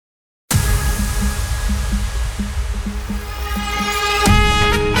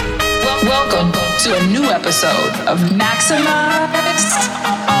Welcome to a new episode of Maxximize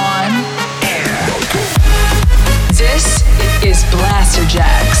On Air. This is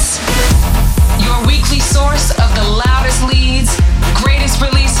Blasterjaxx, your weekly source of the loudest leads, greatest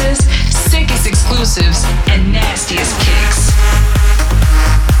releases, sickest exclusives, and nastiest kicks.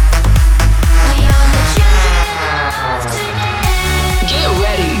 Get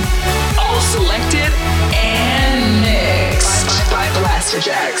ready, all selected and mixed by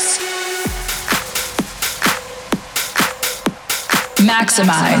Blasterjaxx.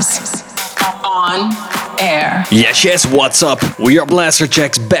 Maxximize On Air. Yes, what's up? We are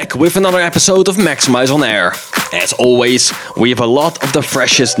Blasterjaxx back with another episode of Maxximize On Air. As always, we have a lot of the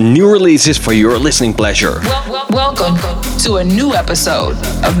freshest new releases for your listening pleasure. Welcome to a new episode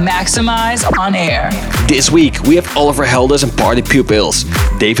of Maxximize On Air. This week, we have Oliver Helders and Party Pupils,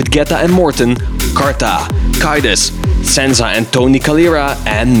 David Guetta and Morten, Karta, Kaides, Senza and Tony Calera,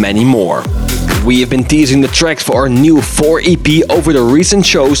 and many more. We have been teasing the tracks for our new 4 EP over the recent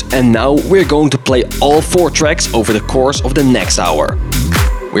shows, and now we're going to play all 4 tracks over the course of the next hour.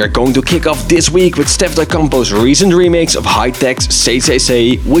 We are going to kick off this week with Steph Da Campo's recent remix of High Tech's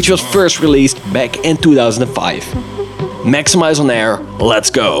Say, which was first released back in 2005. Maxximize On Air, let's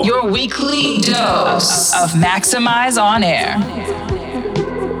go! Your weekly dose of Maxximize On Air.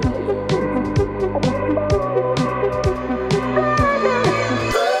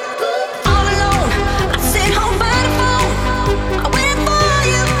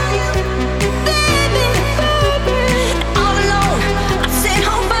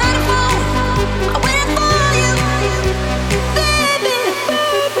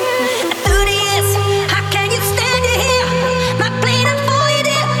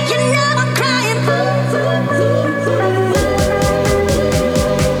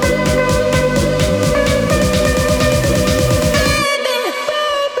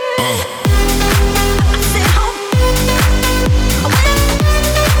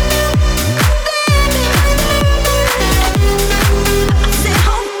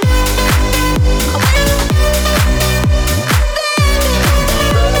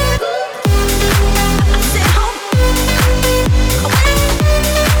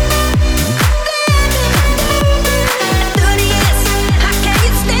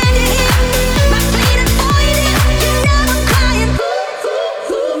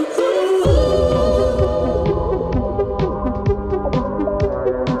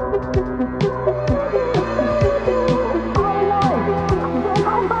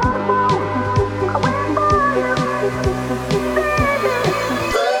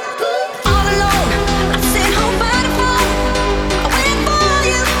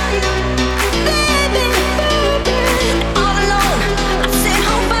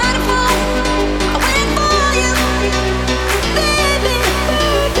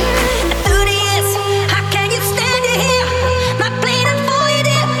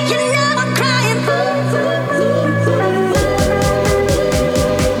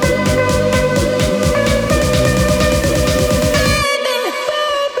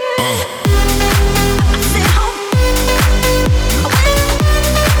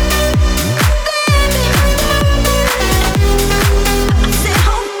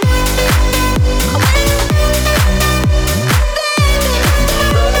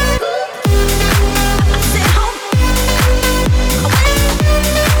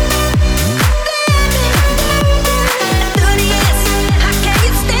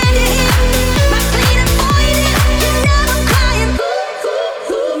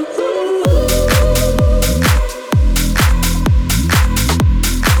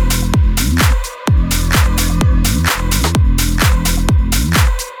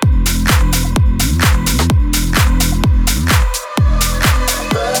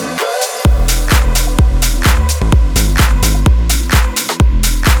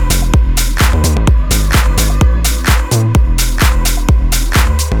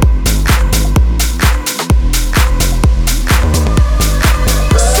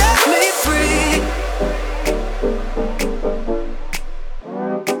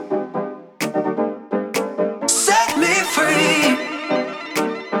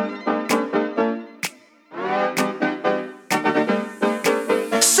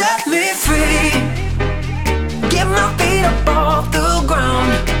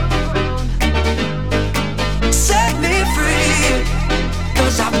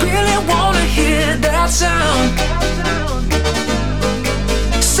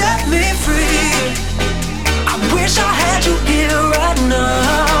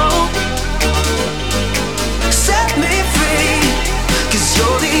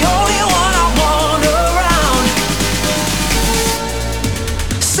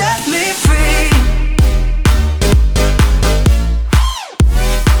 Set me free.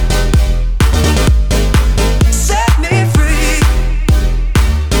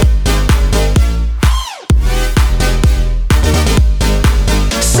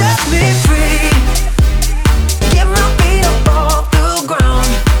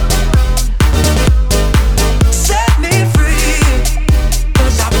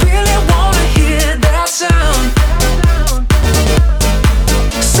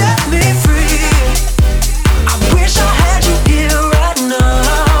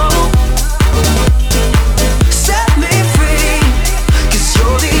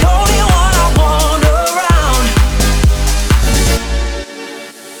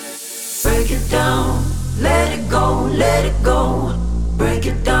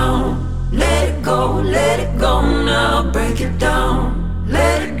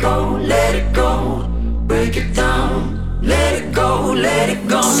 break it down, let it go, let it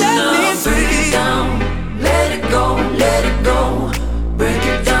go. Set now. Me free. Break it down, let it go, let it go. Break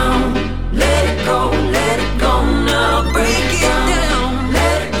it down, let it go, let it go. Now break it down,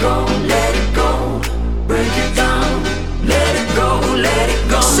 let it go, let it go. Break it down, let it go, let it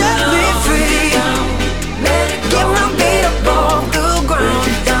go. Set now. Me free. Let it go, get my feet up off the ground.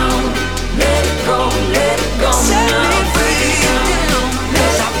 Break it down, let it go, let it go. Set now. Me free.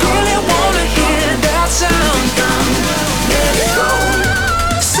 Cause I really wanna hear that sound. Let it go.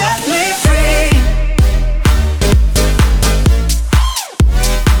 Set me free.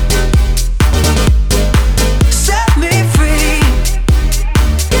 Set me free.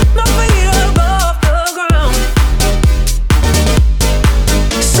 Get my feet up off the ground.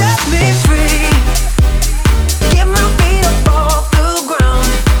 Set me free. Get my feet up off the ground.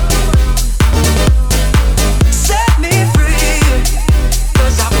 Set me free.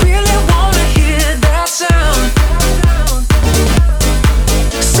 Cause I really wanna hear that sound.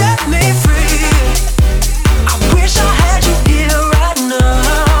 Set me free. I wish I had you here right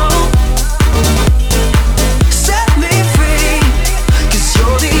now. Set me free. Cause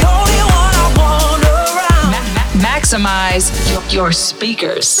you're the only one I want around. Maximize your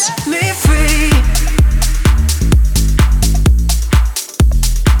speakers. Set me free.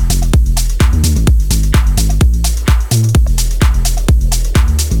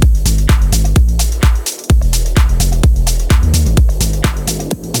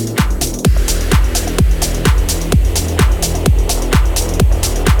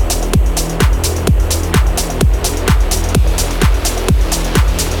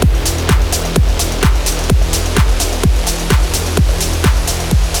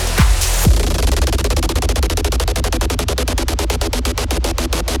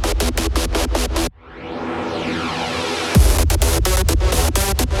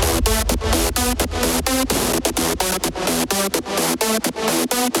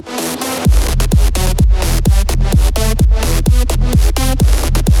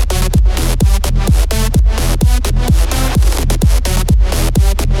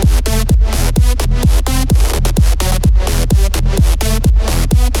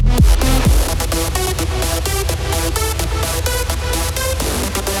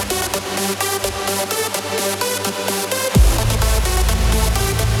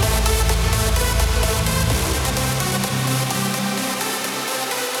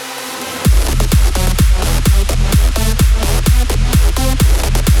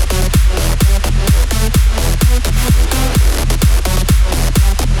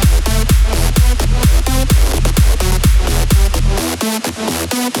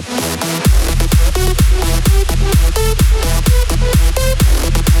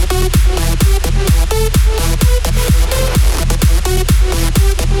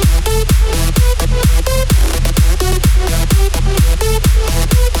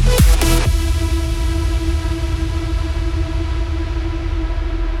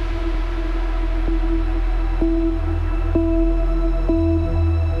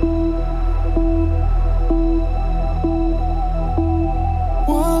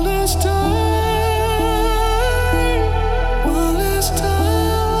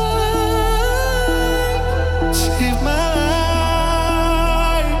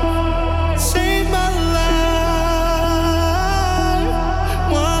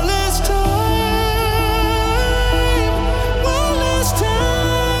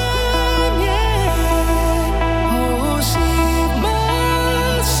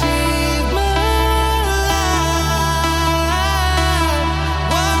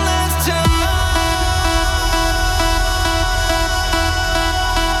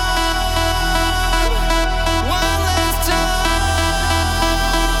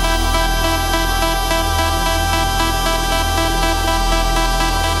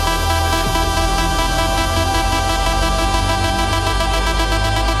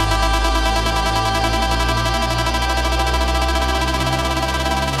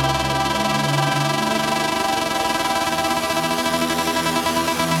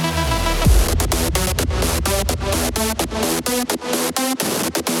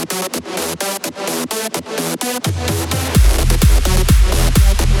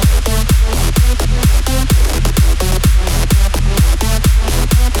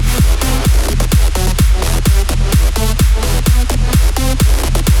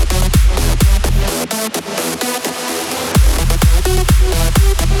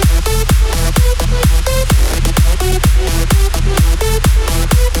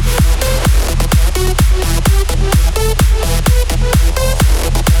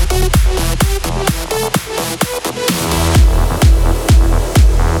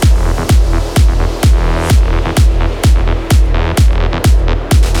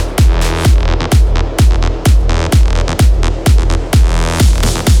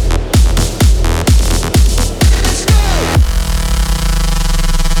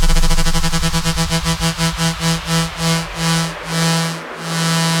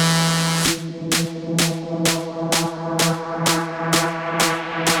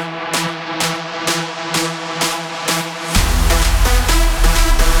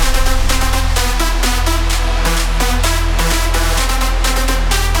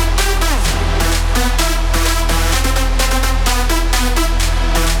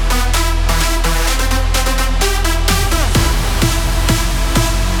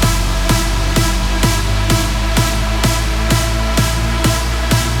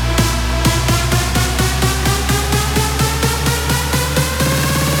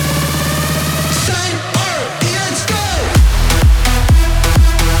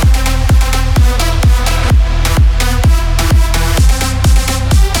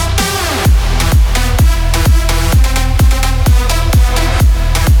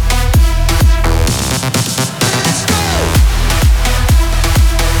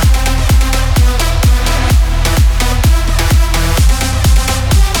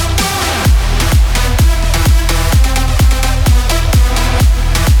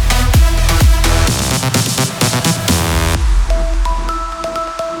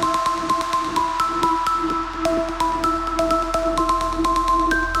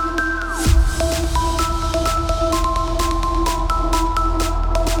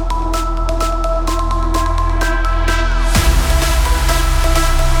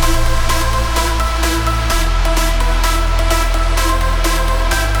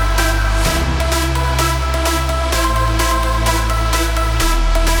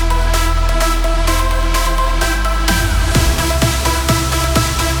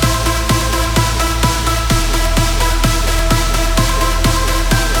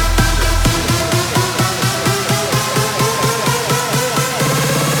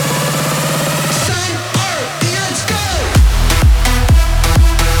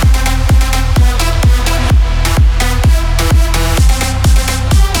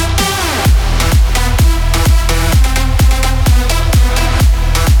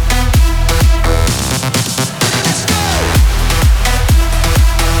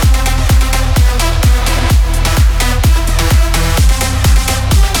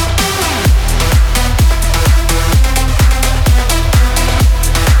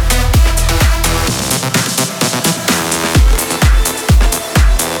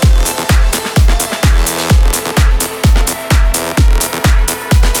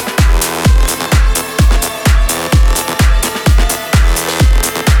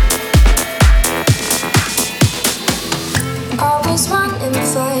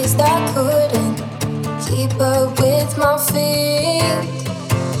 I couldn't keep up with my feet.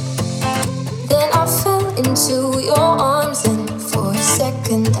 Then I fell into your arms, and for a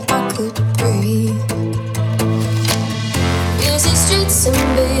second I could breathe. Busy streets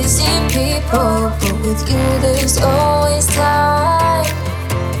and busy people, but with you there's always time.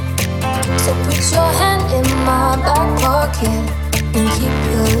 So put your hand in my back pocket and keep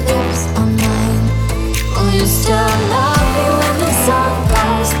your lips on mine. Will you still love me when the sun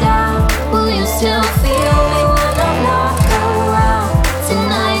goes down? Will you still feel me when I'm not around?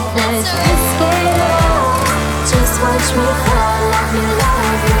 Tonight let's risk it all. Just watch me fall, let me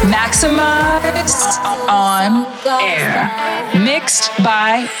love you. Maxximize On Air. Mixed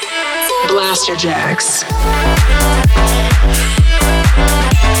by Blasterjaxx.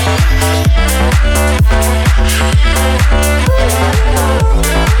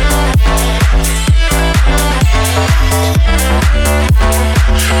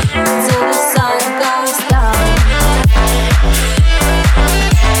 Till the sun goes down.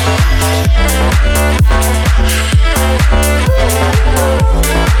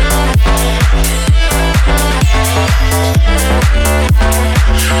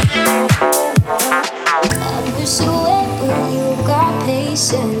 I wish you were, but you got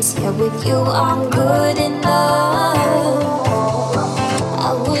patience. Yeah, with you I'm good enough. I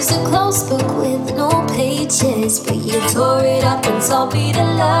was a close book with no pages, but you tore it up and told me to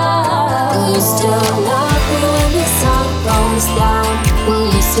love. Will you still love me when the sun goes down? Will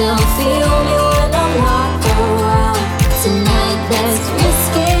you still feel me when I'm not around? Tonight let's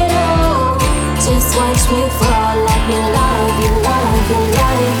risk it all. Just watch me fall, let me love you, love you,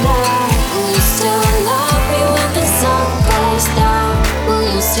 love you. Will you still love me when the sun goes down? Will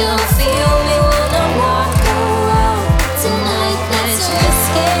you still feel me when I'm not around? Tonight let's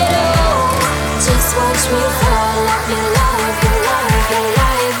risk it all. Just watch me fall, let me love you, love you,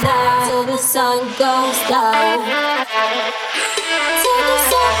 like that. Till the sun goes down. Till the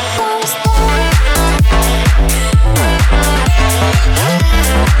sun goes down. Till the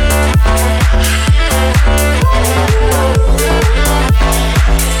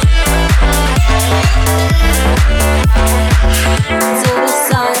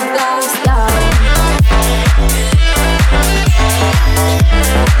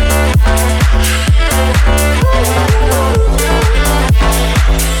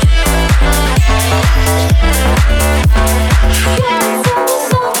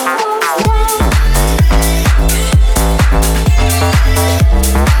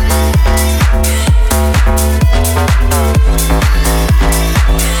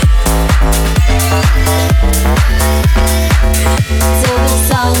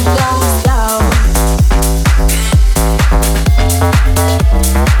sun goes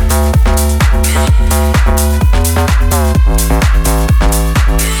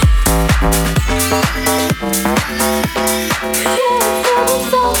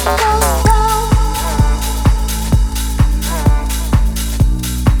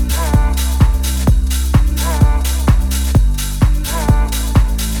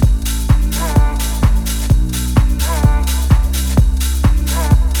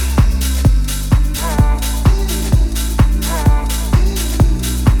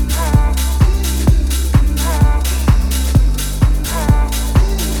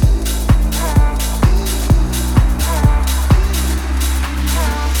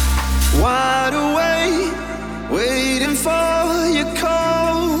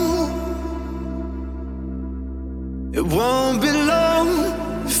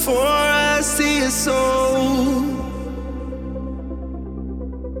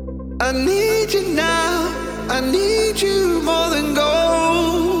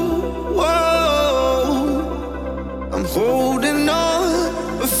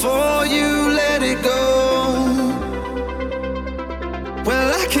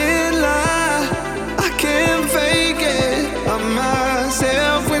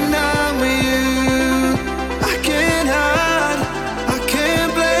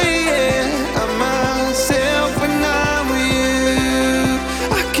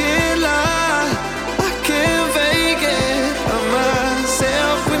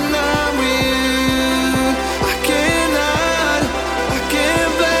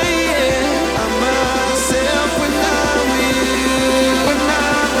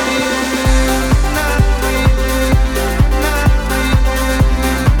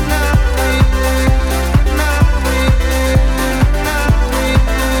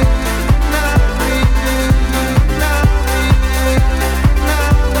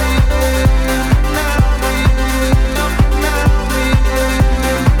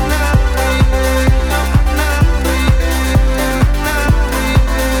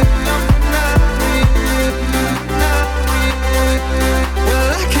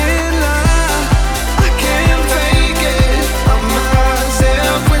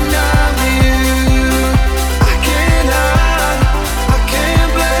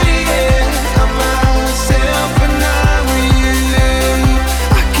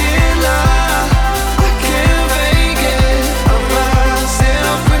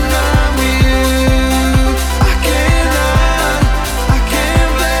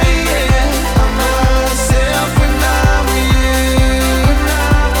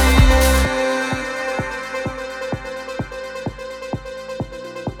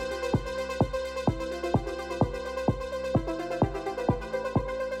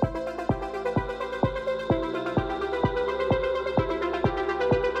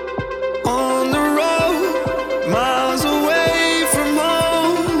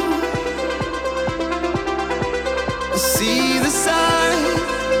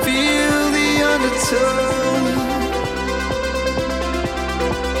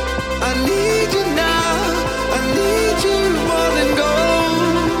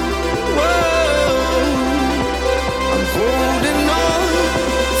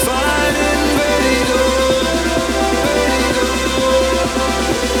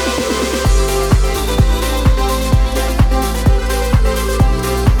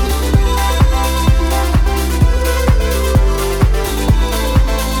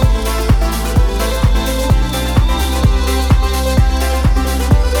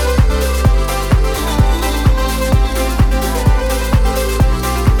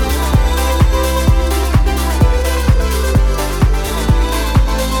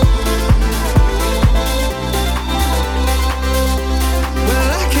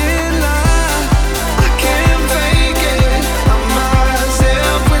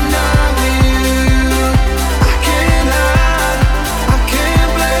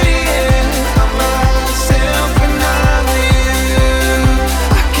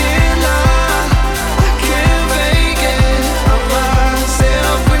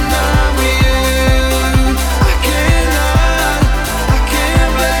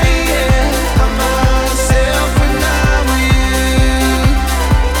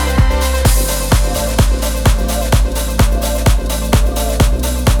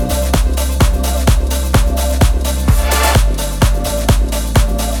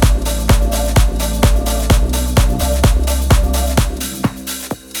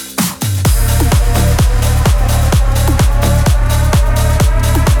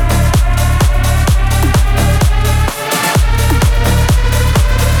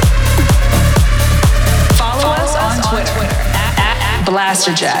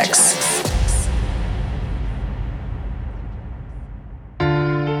Blasterjaxx.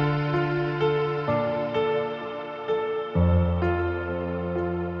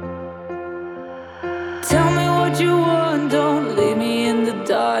 Tell me what you want, don't leave me in the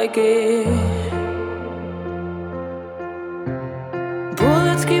dark.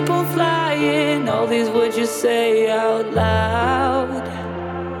 Bullets keep on flying, all these words you say out loud.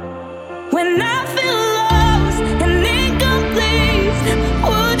 When I feel lost and incomplete,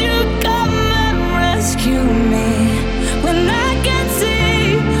 would you come and rescue me? When I can't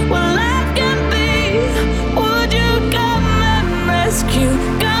see what life can be, would you come and rescue?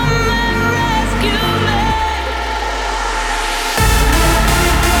 Come and rescue me.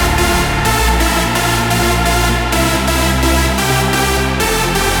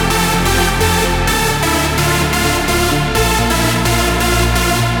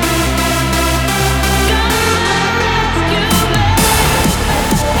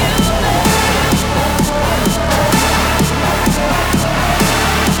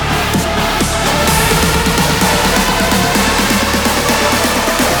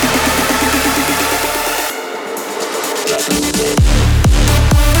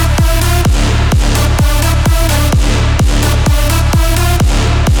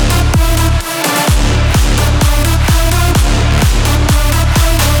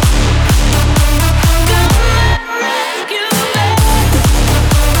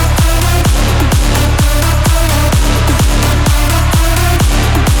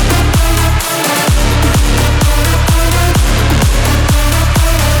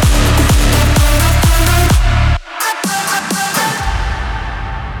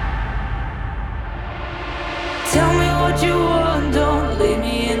 Tell me what you want, don't leave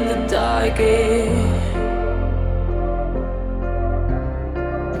me in the dark.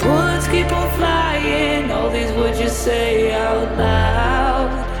 Bullets keep on flying, all these words you say out loud.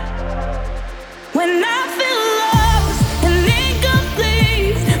 When I feel lost and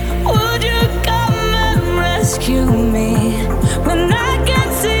incomplete, would you come and rescue me? When I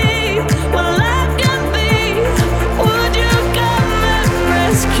can't see what life can be, would you come and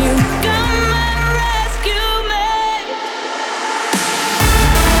rescue? Come and rescue me.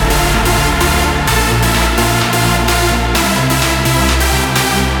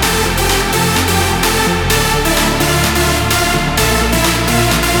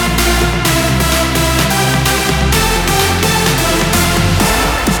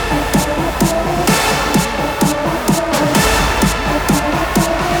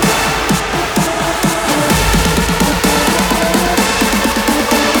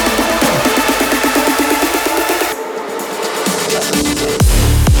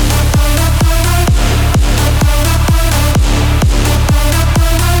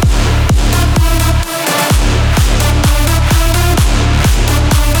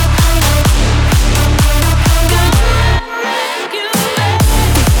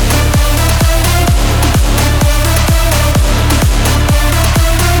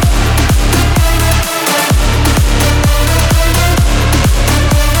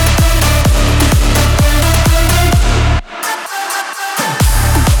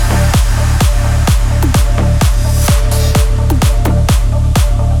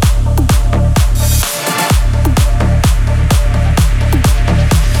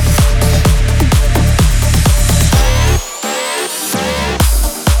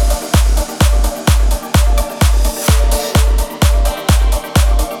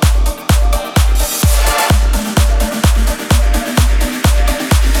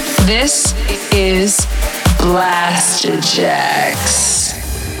 This is Blasterjaxx.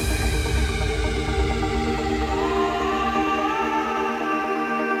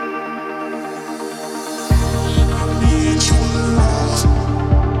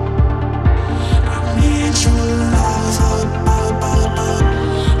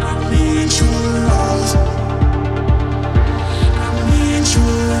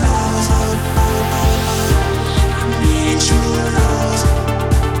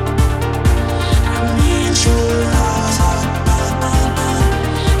 Your love.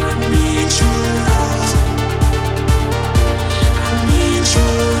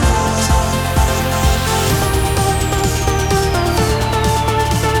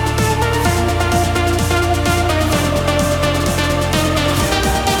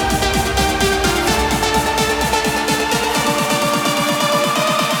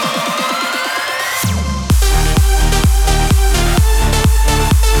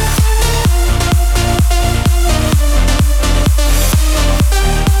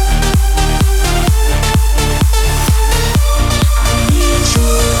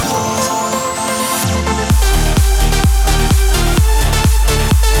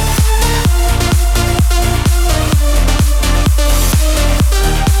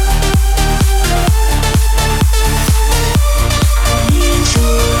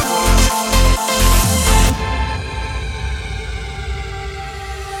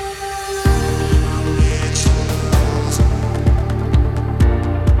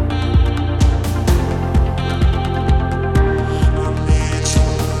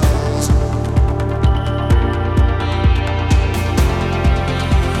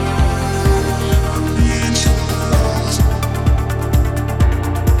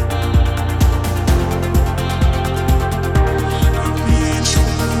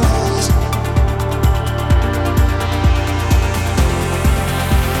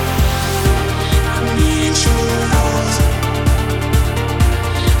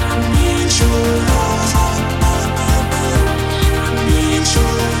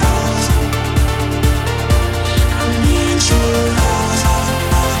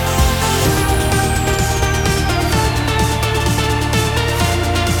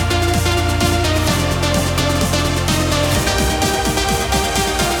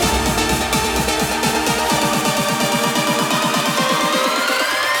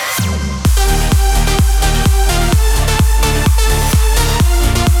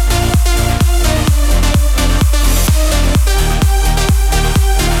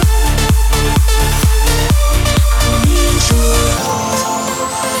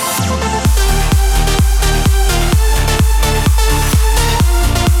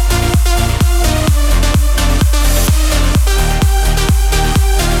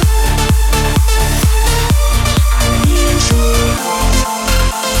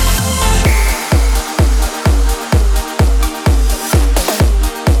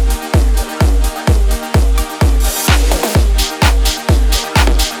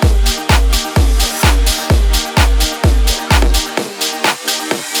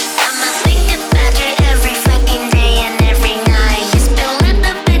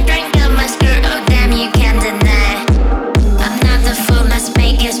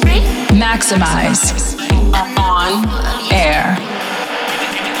 Maxximize On Air.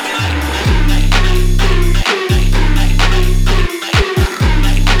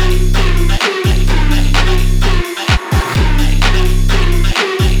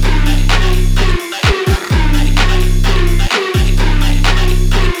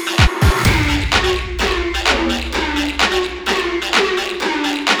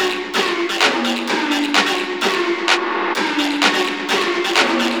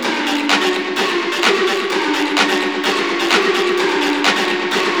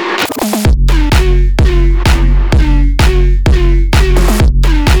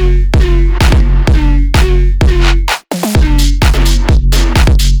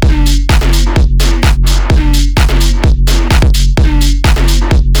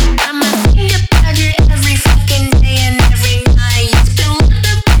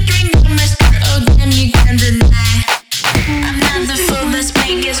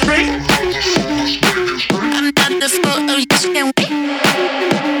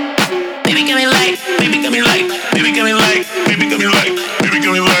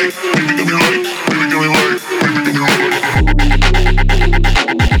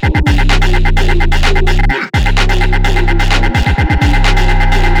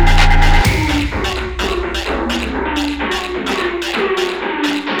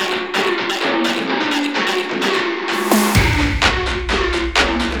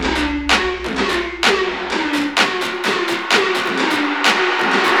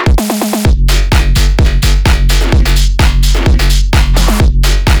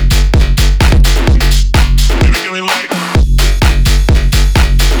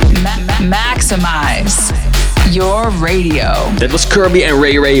 Maxximize your radio. That was Kirby and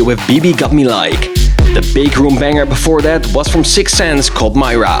Ray Ray with BB Got Me Like. The big room banger before that was from Six Sense called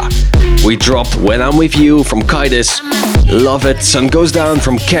Myra. We dropped When I'm With You from Kaitis, Love It, Sun Goes Down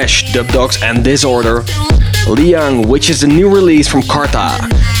from Cash, Dub Dogs and Disorder, Liang, which is the new release from Karta,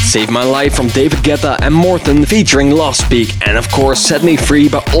 Save My Life from David Guetta and Morten featuring Love Speak, and of course Set Me Free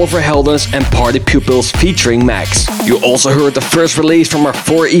by Oliver Heldens and Party Pupils featuring Max. You also heard the first release from our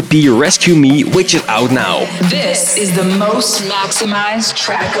 4 EP Rescue Me, which is out now. This is the most maximized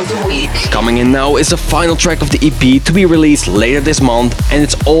track of the week. Coming in now is the final track of the EP to be released later this month, and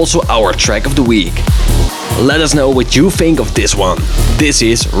it's also our track of the week. Let us know what you think of this one. This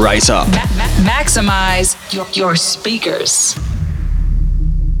is Rise Up. Maxximize your speakers.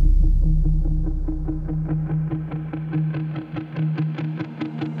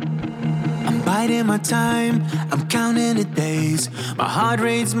 I'm biding my time, I'm counting the days. My heart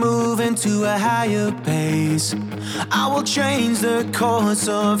rate's moving to a higher pace. I will change the course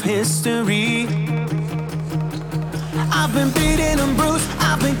of history. I've been beaten and bruised,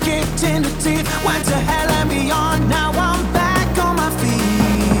 I've been kicked in the teeth. Went to hell and beyond, now I'm back on my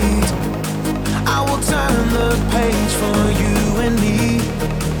feet. I will turn the page for you and me.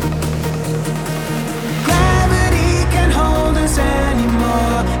 Gravity can't hold us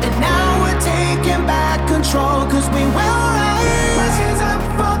anymore, and now we're taking back control, 'cause we will rise. Rise up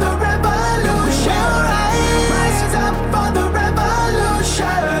for the revolution. Rise up for the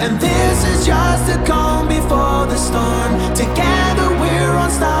revolution. And this is just the calm before the storm. Together we're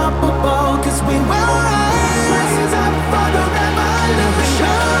unstoppable, 'cause we will rise. Rise up for the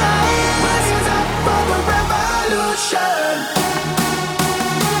revolution. Rise up for the revolution.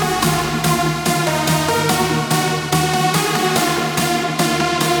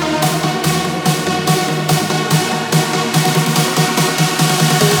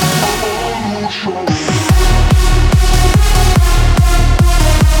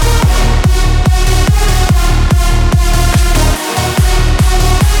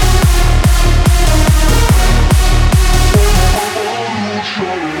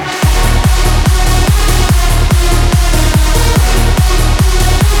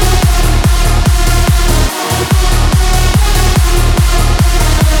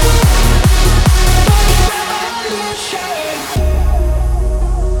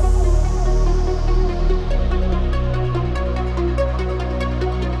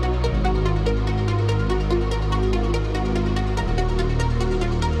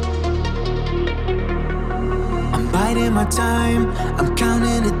 My time, I'm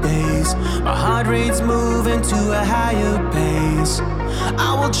counting the days. My heart rate's moving to a higher pace.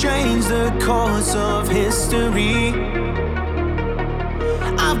 I will change the course of history.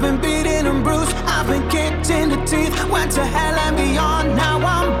 I've been beaten and bruised, I've been kicked in the teeth. Went to hell and beyond, now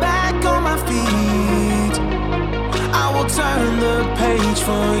I'm back on my feet. I will turn the page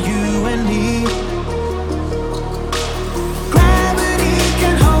for you and me. Gravity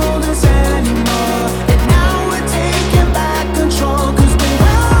can't hold us anymore, and now we're taking back control, 'cause we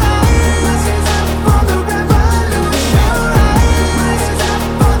will rise.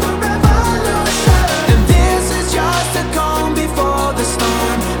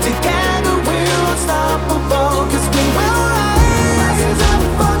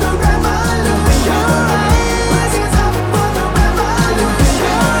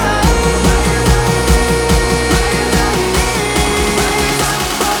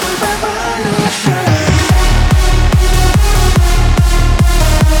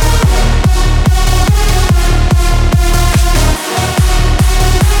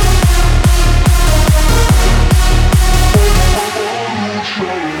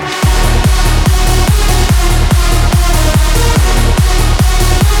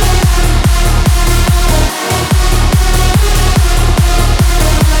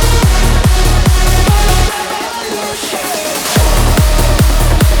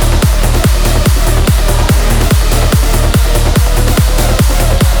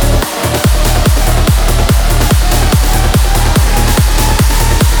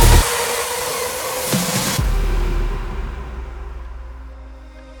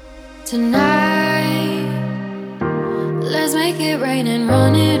 champagne and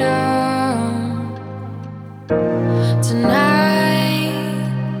run it out tonight.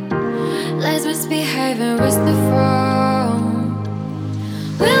 Let's misbehave and risk the fall.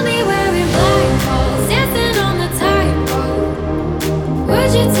 We'll be wearing blindfolds, dancing on the tightrope.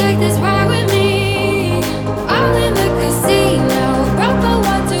 Would you take this ride with me? All in the casino, broke, but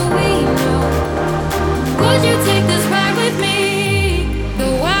what do we know? Would you take this ride with me? The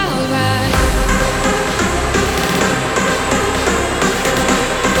wild ride.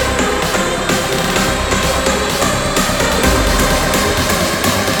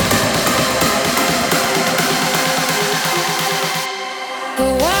 The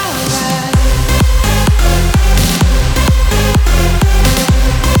wild ride.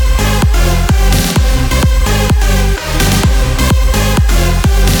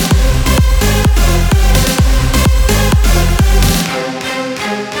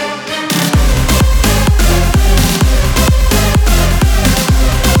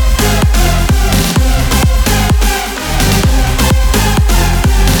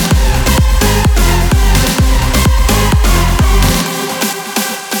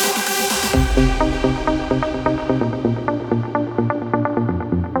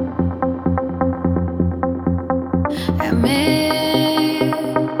 Admit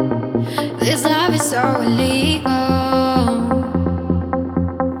this love is so illegal.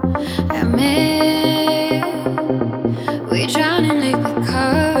 Admit we drown in liquid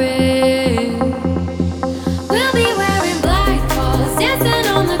courage. We'll be wearing blindfolds, dancing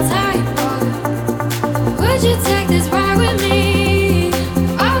on the tightrope. Would you take this ride with me?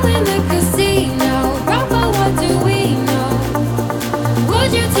 All in the casino, broke, but what do we know?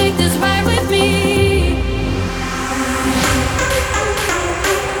 Would you take this ride with me?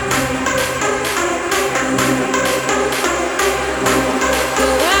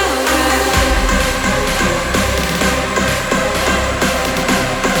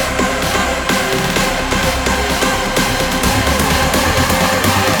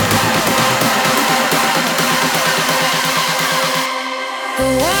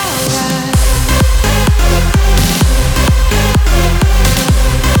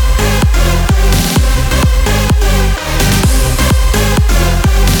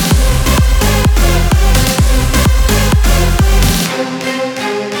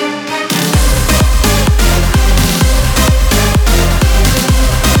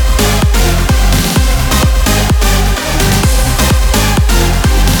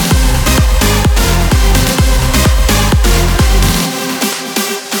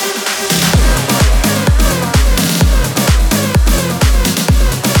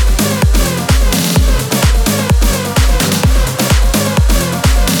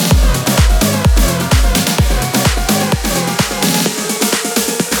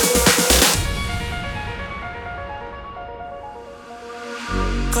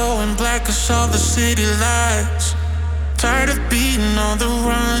 Going black as all the city lights. Tired of being on the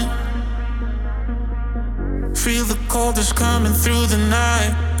run. Feel the cold is coming through the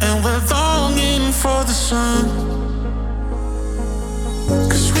night, and we're longing for the sun.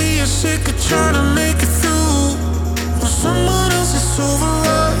 Cause we are sick of trying to make it through when someone else is over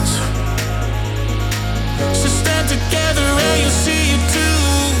us. So stand together and you'll see it too.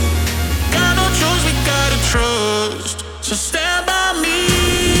 Got no choice, we gotta trust. So stand by me,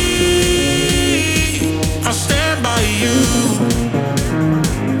 I'll stand by you.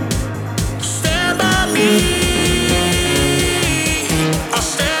 Stand by me, I'll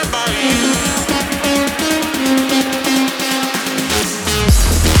stand by you.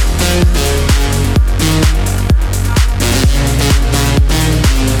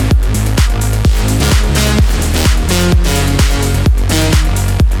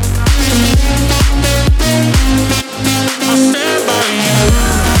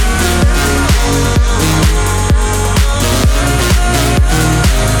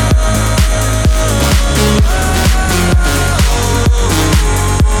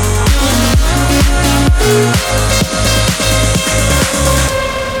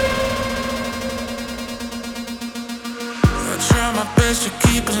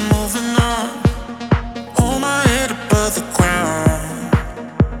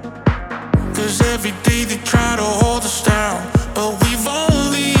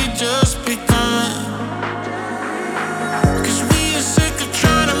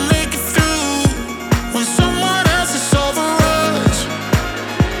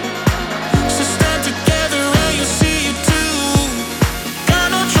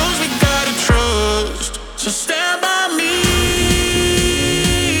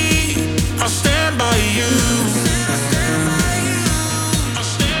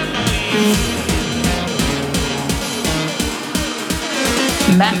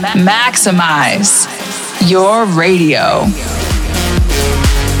 Maxximize your radio.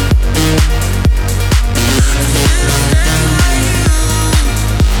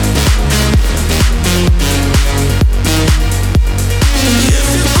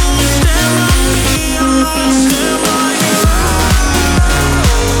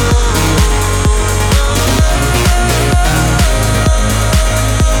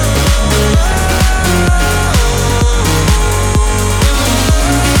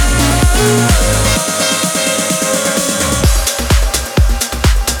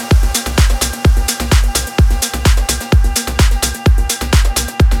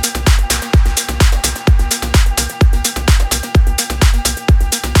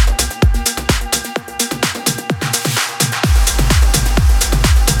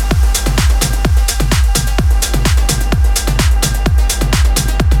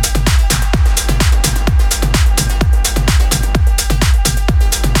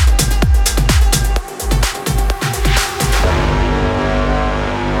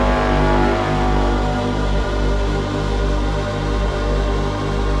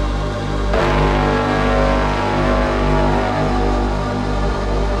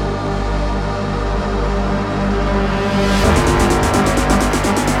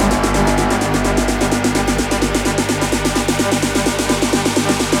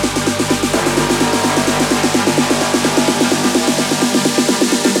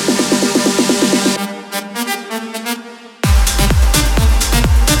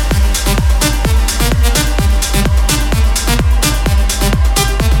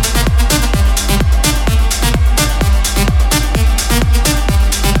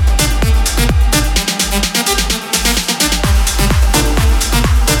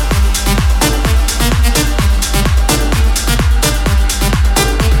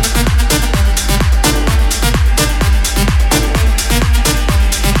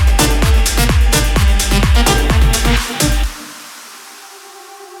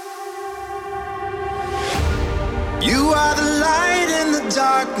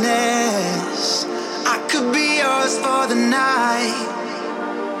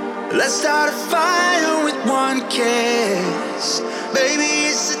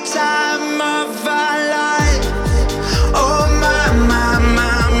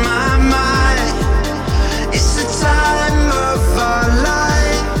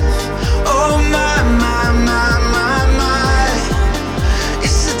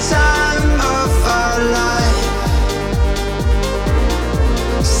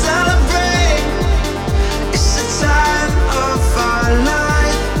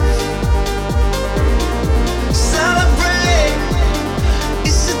 Celebrate,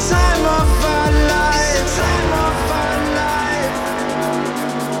 it's the time of our life.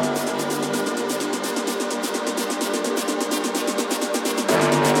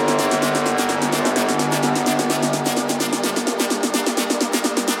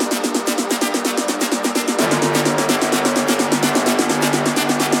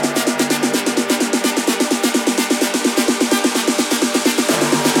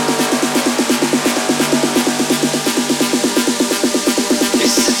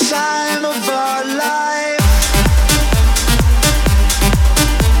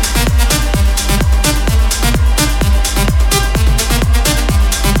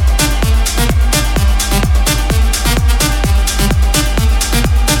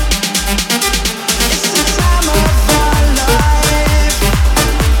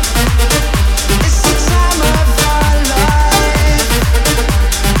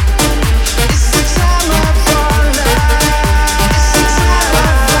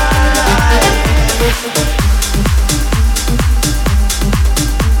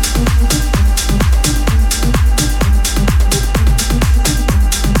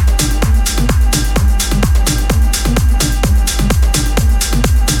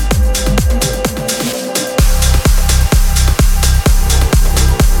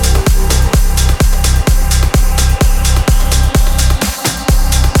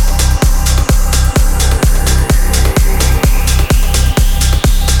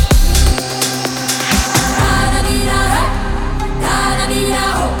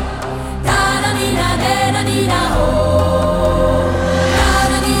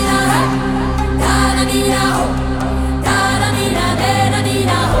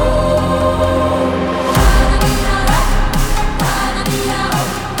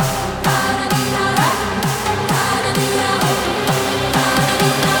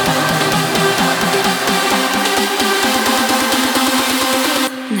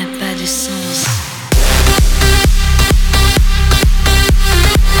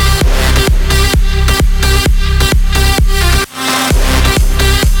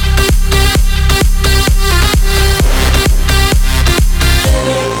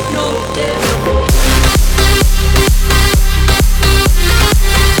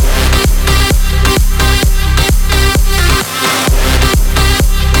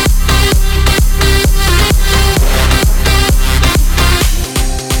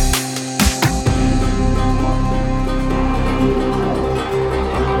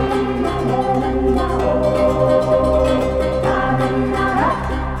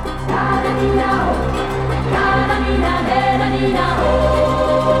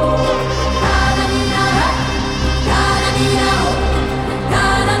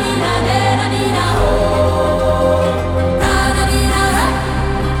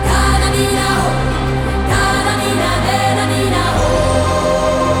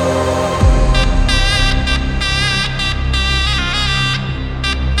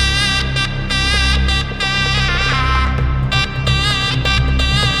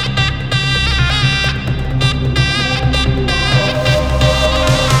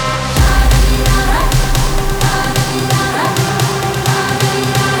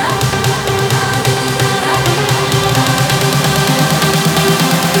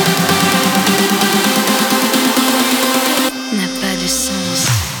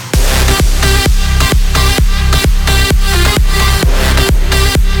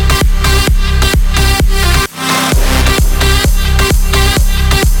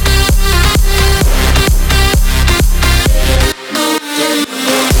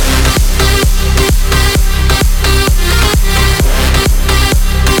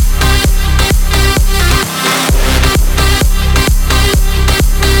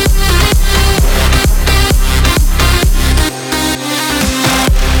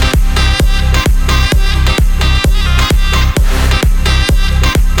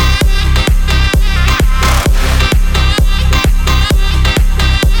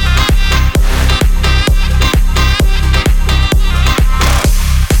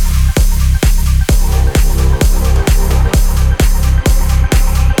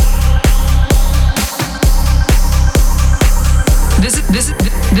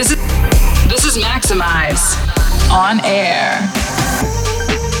 This is Maxximize On Air.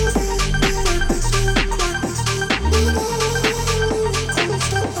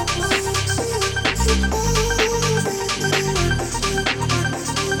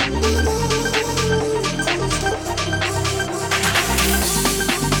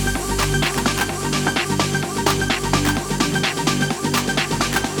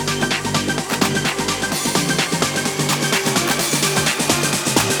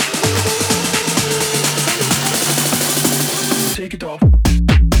 Take it off.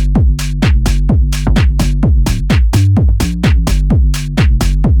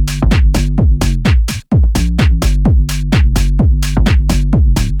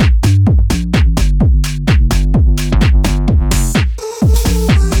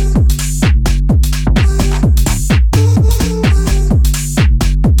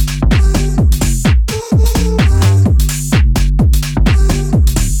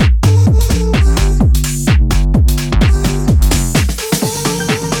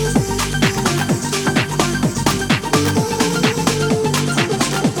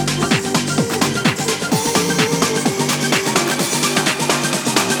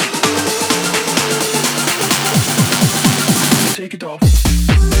 Take it off.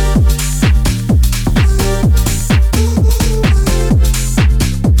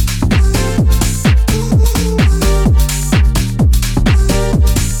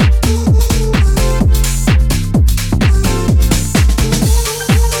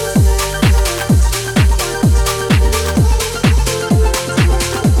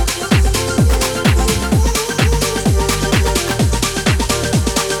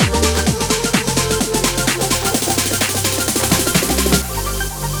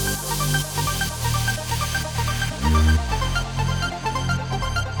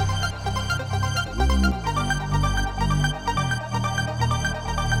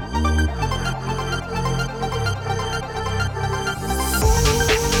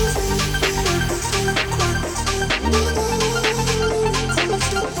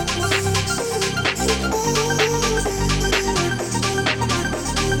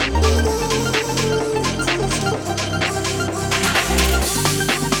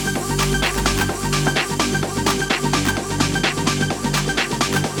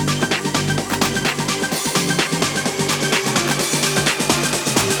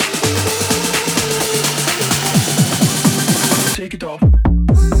 Take it off.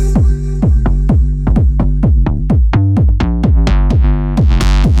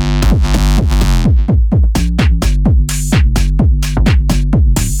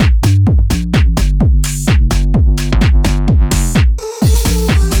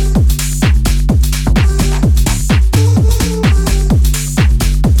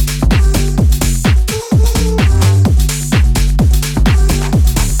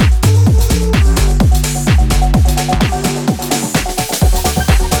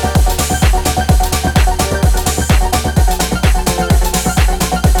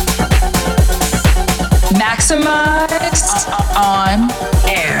 Maxximize On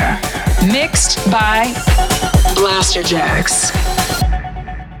Air. Mixed by Blasterjaxx.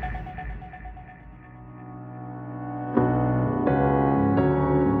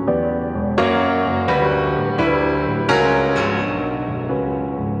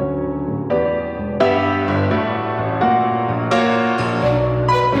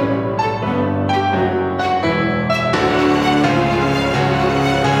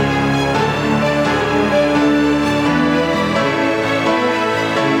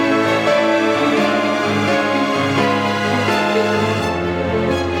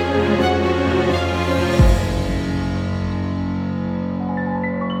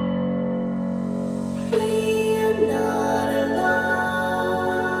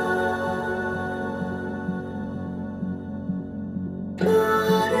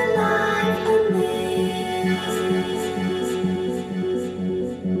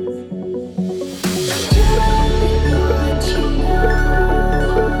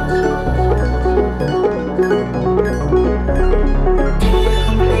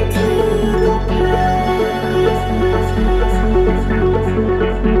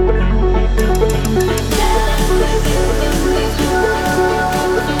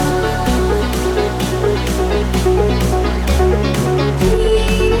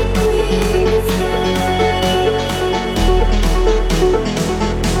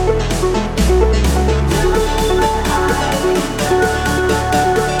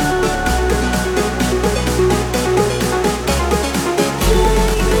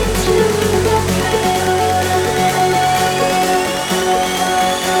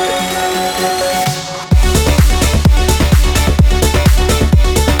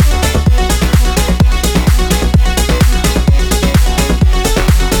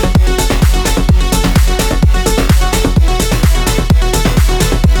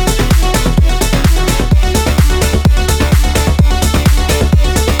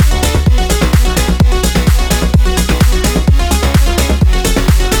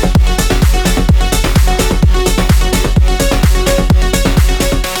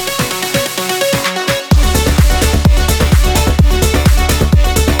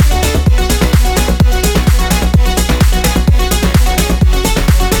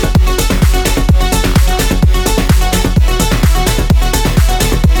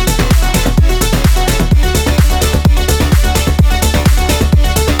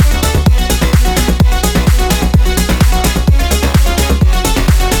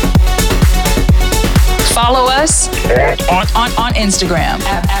 on Instagram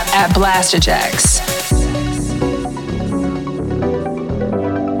at Blasterjaxx.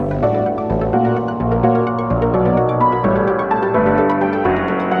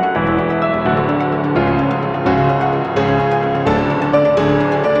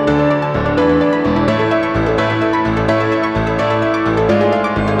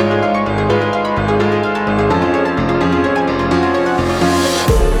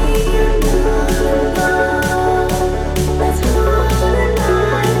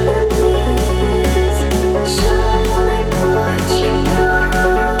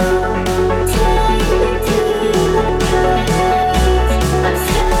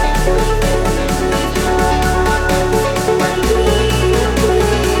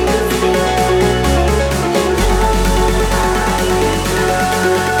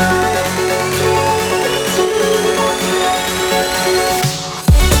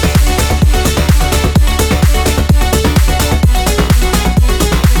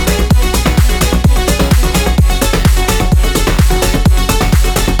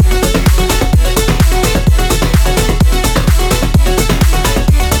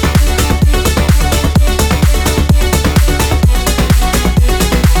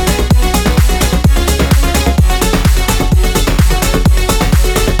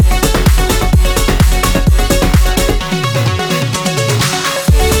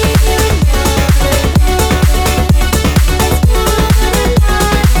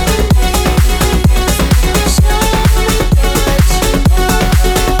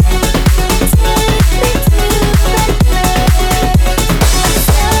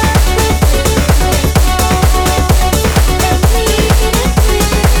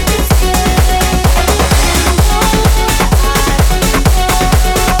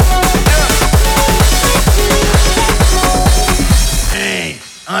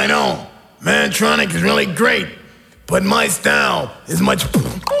 Electronic is really great, but my style is much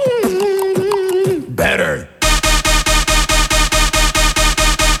better.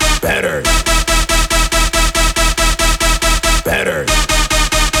 Better. Better.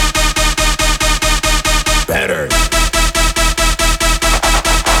 Better.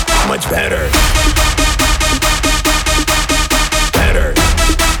 Much better. Better.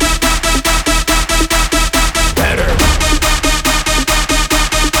 Better.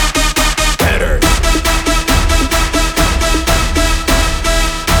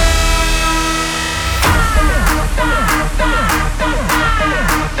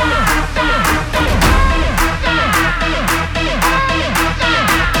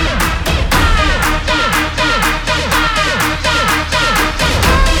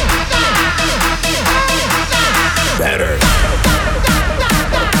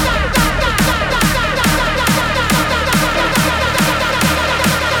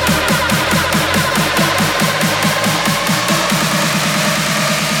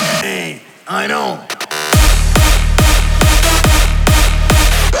 I know.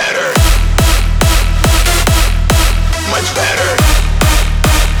 Better. Much better.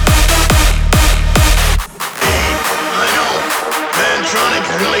 Hey, I know. Electronic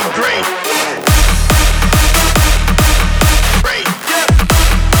is really great. Great. Yep.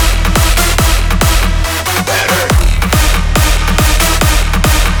 Better.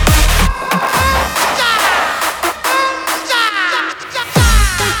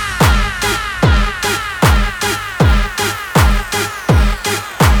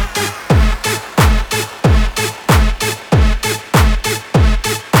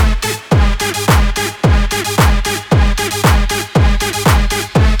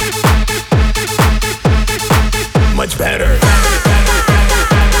 Much better.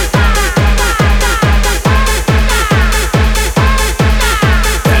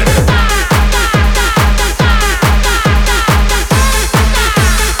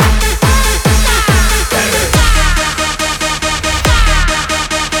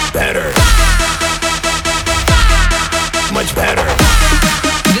 Better. Much better.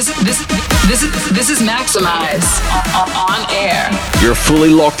 This is Maxximize on air. You're fully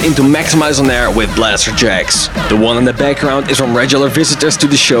locked into Maxximize On Air with Blasterjaxx. The one in the background is from regular visitors to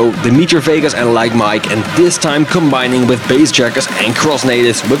the show, Dimitri Vegas and Like Mike, and this time combining with Bassjackers and Cross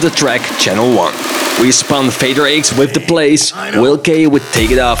Natives with the track Channel 1. We spun Fader Aches with The Place, Will K with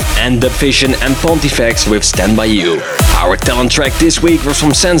Take It Off, and Dub Vision and Pontifex with Stand By You. Our talent track this week was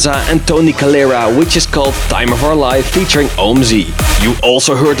from Senza and Tony Calera, which is called Time of Our Life featuring OMZ. You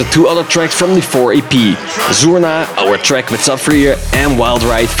also heard the two other tracks from the 4 EP, Zurna, our track with Safrir, and Wild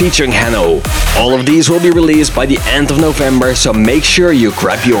Ride featuring Hanno. All of these will be released by the end of November, so make sure you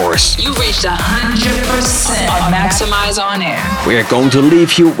grab yours. You reached 100% on Maxximize On Air. We are going to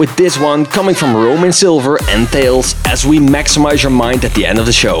leave you with this one coming from Roman Silver and Tails as we maximize your mind at the end of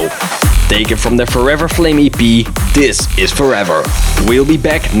the show. Taken from their Forever Flame EP, this is Forever. We'll be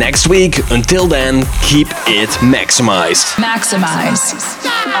back next week. Until then, keep it maximized. Maxximize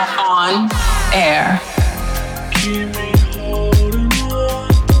On Air.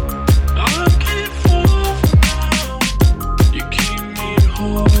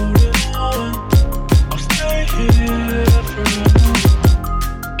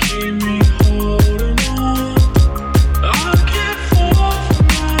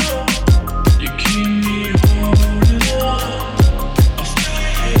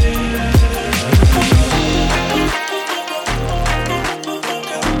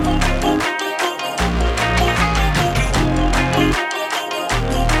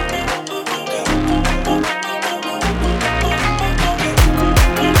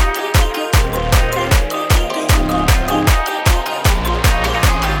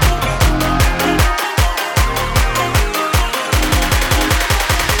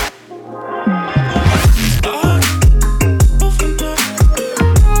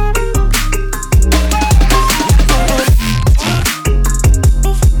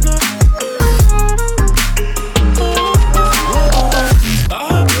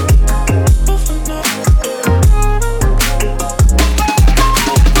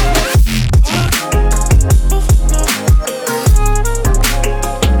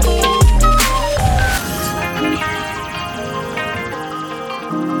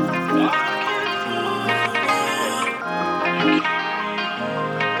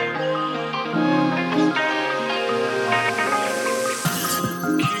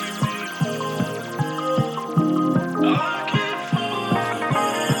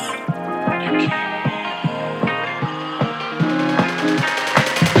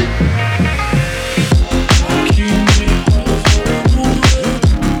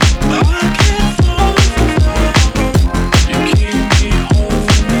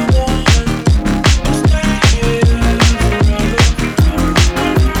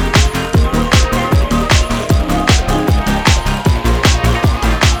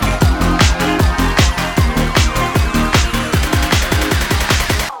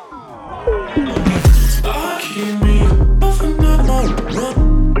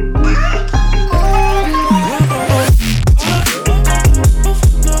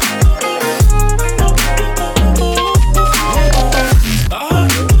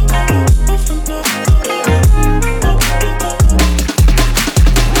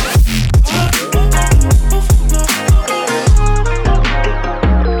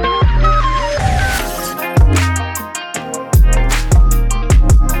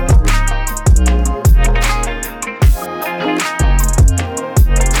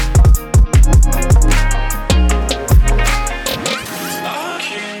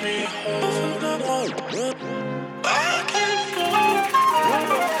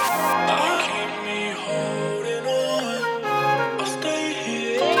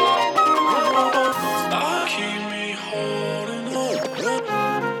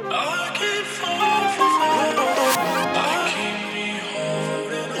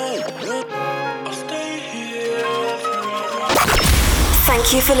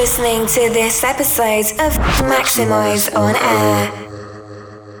 Thank you for listening to this episode of Maxximize On Air.